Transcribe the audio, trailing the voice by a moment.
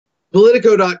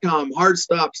Politico.com, hard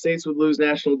stop. States would lose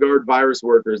National Guard virus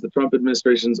workers. The Trump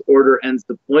administration's order ends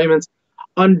deployments.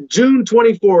 On June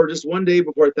 24, just one day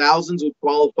before thousands would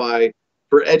qualify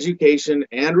for education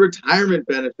and retirement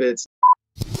benefits.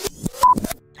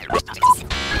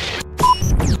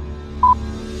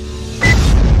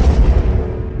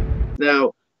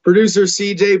 Now, producer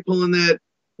CJ pulling that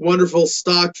wonderful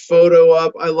stock photo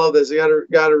up. I love this. I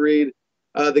gotta read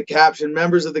the caption.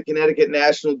 Members of the Connecticut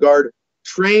National Guard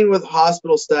train with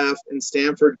hospital staff in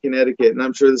Stamford, Connecticut. And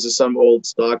I'm sure this is some old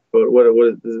stock photo.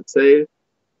 What does it say?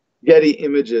 Getty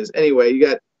Images. Anyway,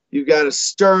 you got a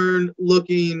stern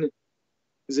looking,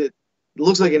 it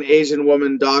looks like an Asian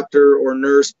woman doctor or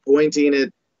nurse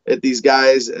pointing at these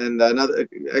guys, and another,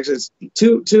 actually it's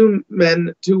two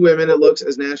men, two women, it looks,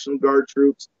 as National Guard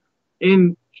troops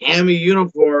in cami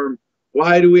uniform.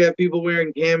 Why do we have people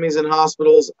wearing camis in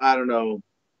hospitals? I don't know.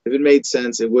 If it made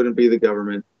sense, it wouldn't be the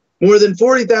government. More than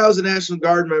 40,000 National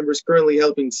Guard members currently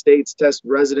helping states test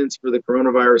residents for the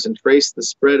coronavirus and trace the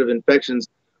spread of infections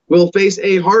will face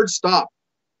a hard stop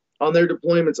on their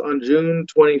deployments on June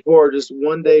 24, just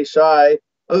one day shy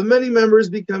of many members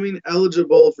becoming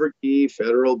eligible for key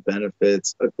federal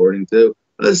benefits, according to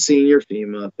a senior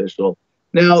FEMA official.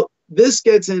 Now, this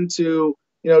gets into,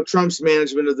 Trump's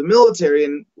management of the military,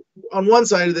 and on one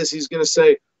side of this, he's going to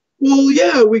say, well,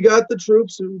 yeah, we got the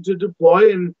troops to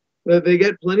deploy, and they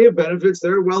get plenty of benefits.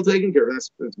 They're well taken care of.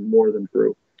 That's more than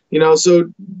true.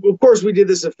 So of course we did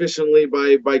this efficiently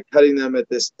by cutting them at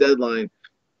this deadline,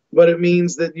 but it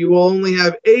means that you will only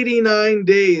have 89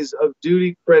 days of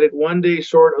duty credit, one day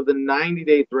short of the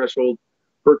 90-day threshold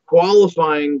for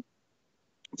qualifying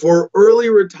for early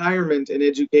retirement and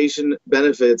education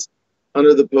benefits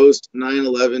under the post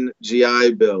 9/11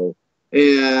 GI Bill.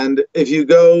 And if you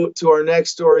go to our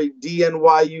next story, dnyuz.com,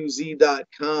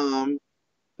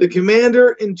 the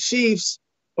commander-in-chief's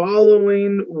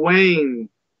following Wayne.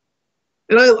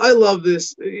 And I love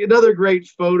this. Another great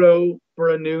photo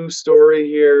for a new story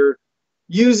here,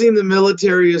 using the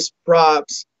military as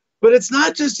props. But it's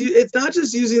not just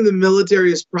using the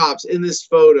military as props in this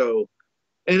photo.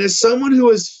 And as someone who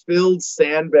has filled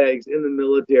sandbags in the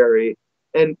military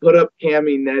and put up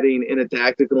cami netting in a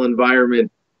tactical environment,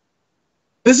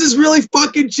 this is really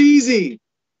fucking cheesy.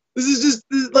 This is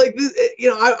just like this,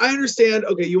 I understand.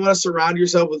 Okay, you want to surround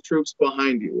yourself with troops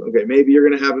behind you. Okay, maybe you're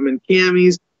going to have them in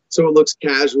camis so it looks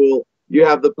casual. You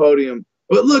have the podium.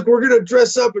 But look, we're going to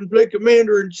dress up and play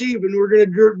commander-in-chief, and we're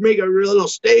going to make a little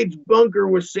stage bunker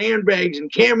with sandbags and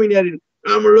cami netting.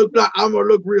 I'm going to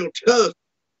look real tough.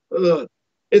 Ugh.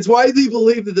 It's widely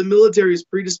believed that the military is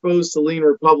predisposed to lean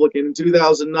Republican. In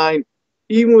 2009,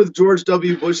 even with George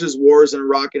W. Bush's wars in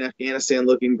Iraq and Afghanistan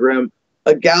looking grim,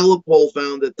 a Gallup poll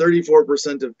found that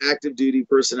 34% of active duty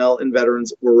personnel and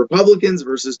veterans were Republicans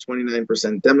versus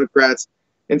 29% Democrats.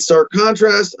 In stark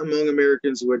contrast, among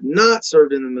Americans who had not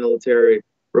served in the military,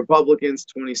 Republicans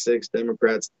 26,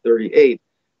 Democrats 38.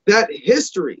 That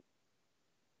history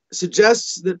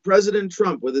suggests that President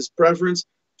Trump, with his preference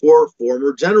for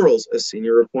former generals as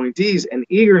senior appointees and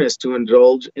eagerness to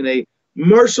indulge in a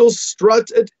martial strut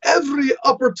at every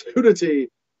opportunity,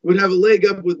 would have a leg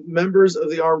up with members of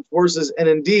the armed forces. And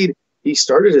indeed, he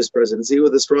started his presidency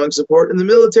with a strong support in the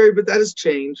military, but that has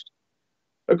changed.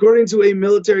 According to a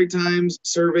Military Times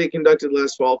survey conducted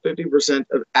last fall, 50%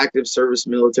 of active service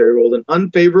military hold an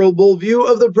unfavorable view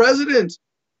of the president,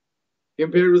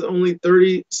 compared with only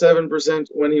 37%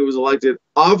 when he was elected.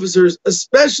 Officers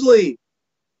especially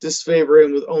disfavor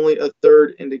him, with only a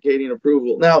third indicating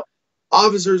approval. Now,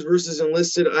 officers versus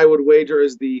enlisted, I would wager,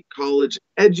 is the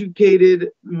college-educated,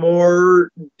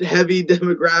 more heavy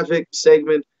demographic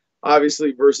segment,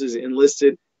 obviously, versus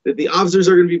enlisted, that the officers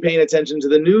are going to be paying attention to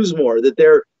the news more, that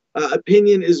their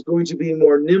opinion is going to be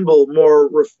more nimble, more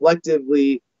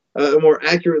reflectively, more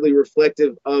accurately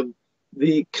reflective of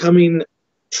the coming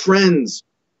trends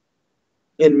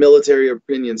in military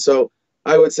opinion. So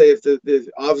I would say if the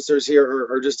officers here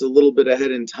are just a little bit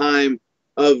ahead in time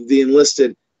of the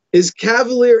enlisted. His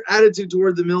cavalier attitude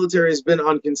toward the military has been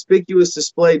on conspicuous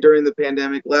display during the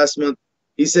pandemic. Last month,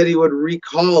 he said he would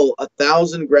recall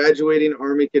 1,000 graduating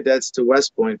Army cadets to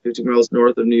West Point, 50 miles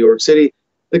north of New York City,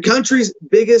 the country's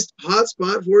biggest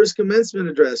hotspot for his commencement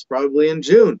address, probably in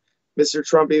June. Mr.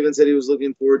 Trump even said he was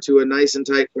looking forward to a nice and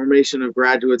tight formation of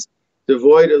graduates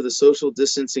devoid of the social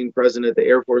distancing present at the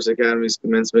Air Force Academy's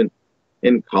commencement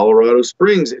in Colorado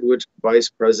Springs, in which Vice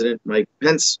President Mike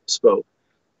Pence spoke.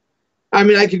 I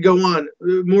mean, I could go on.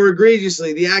 More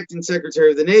egregiously, the acting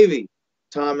Secretary of the Navy,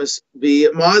 Thomas B.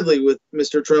 Maudley, with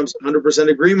Mr. Trump's 100%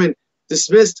 agreement,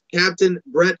 dismissed Captain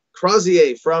Brett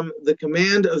Crozier from the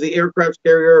command of the aircraft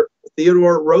carrier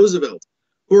Theodore Roosevelt,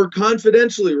 for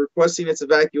confidentially requesting its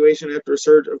evacuation after a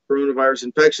surge of coronavirus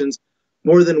infections.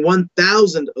 More than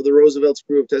 1,000 of the Roosevelt's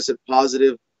crew have tested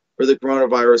positive for the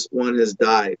coronavirus. One has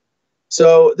died.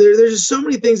 So there's just so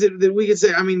many things that we could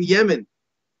say. I mean, Yemen.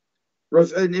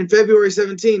 In February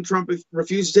 17, Trump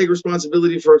refused to take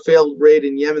responsibility for a failed raid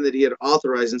in Yemen that he had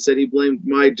authorized and said he blamed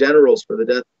my generals for the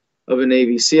death of a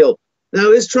Navy SEAL.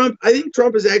 Now, I think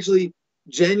Trump is actually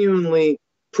genuinely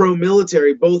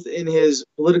pro-military, both in his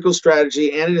political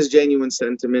strategy and in his genuine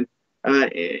sentiment,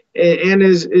 and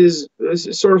his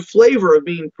sort of flavor of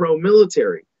being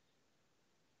pro-military.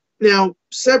 Now,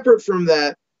 separate from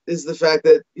that is the fact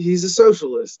that he's a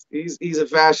socialist. He's a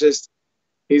fascist.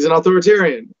 He's an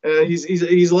authoritarian.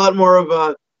 He's a lot more of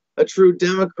a true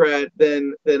Democrat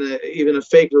than even a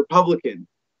fake Republican.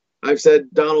 I've said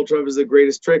Donald Trump is the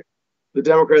greatest trick the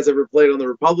Democrats ever played on the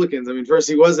Republicans. I mean, first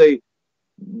he was a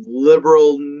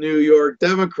liberal New York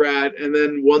Democrat and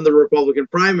then won the Republican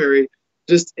primary.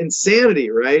 Just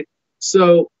insanity, right?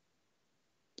 So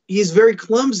he's very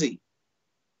clumsy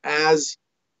as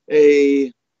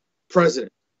a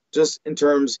president, just in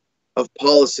terms of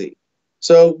policy.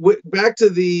 So back to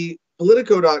the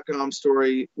Politico.com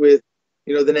story with,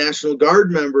 the National Guard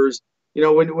members.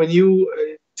 When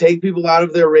you take people out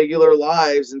of their regular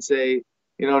lives and say,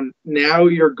 now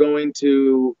you're going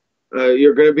to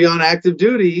be on active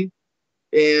duty,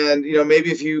 and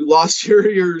maybe if you lost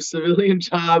your civilian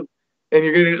job and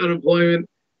you're getting unemployment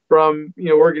from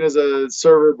working as a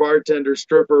server, bartender,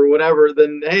 stripper, whatever,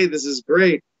 then hey, this is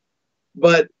great.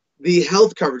 But the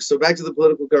health coverage. So back to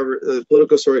the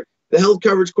Politico story. The health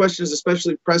coverage question is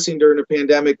especially pressing during a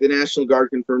pandemic. The National Guard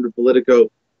confirmed to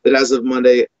Politico that as of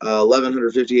Monday,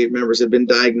 1,158 members have been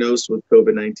diagnosed with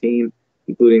COVID-19,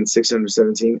 including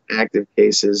 617 active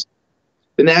cases.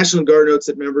 The National Guard notes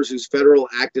that members whose federal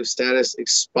active status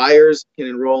expires can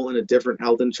enroll in a different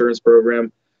health insurance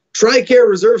program. TRICARE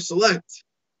Reserve Select.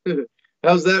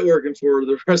 How's that working for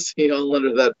the rest of y'all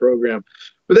under that program?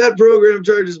 But that program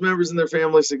charges members and their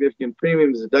families significant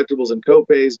premiums, deductibles, and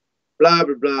copays. Blah,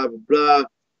 blah, blah, blah, blah.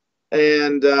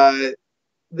 And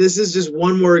this is just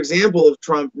one more example of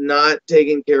Trump not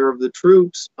taking care of the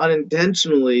troops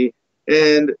unintentionally.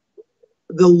 And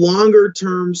the longer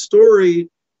term story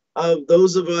of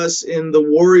those of us in the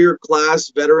warrior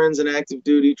class, veterans and active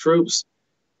duty troops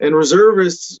and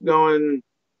reservists going,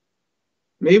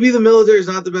 maybe the military is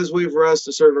not the best way for us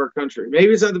to serve our country.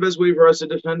 Maybe it's not the best way for us to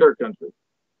defend our country.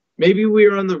 Maybe we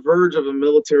are on the verge of a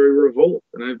military revolt.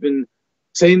 And I've been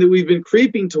saying that we've been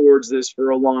creeping towards this for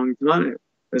a long time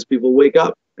as people wake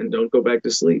up and don't go back to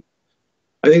sleep.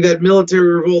 I think that military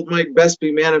revolt might best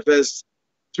be manifest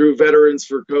through Veterans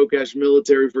for Kokesh,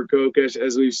 Military for Kokesh,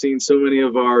 as we've seen so many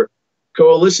of our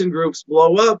coalition groups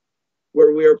blow up,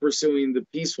 where we are pursuing the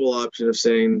peaceful option of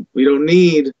saying we don't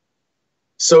need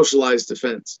socialized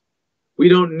defense. We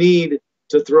don't need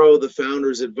to throw the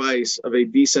founders' advice of a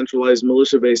decentralized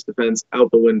militia-based defense out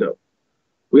the window.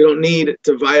 We don't need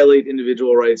to violate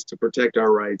individual rights to protect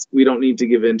our rights. We don't need to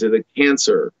give in to the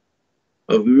cancer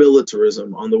of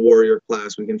militarism on the warrior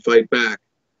class. We can fight back,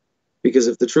 because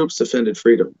if the troops defended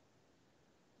freedom,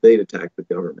 they'd attack the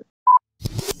government.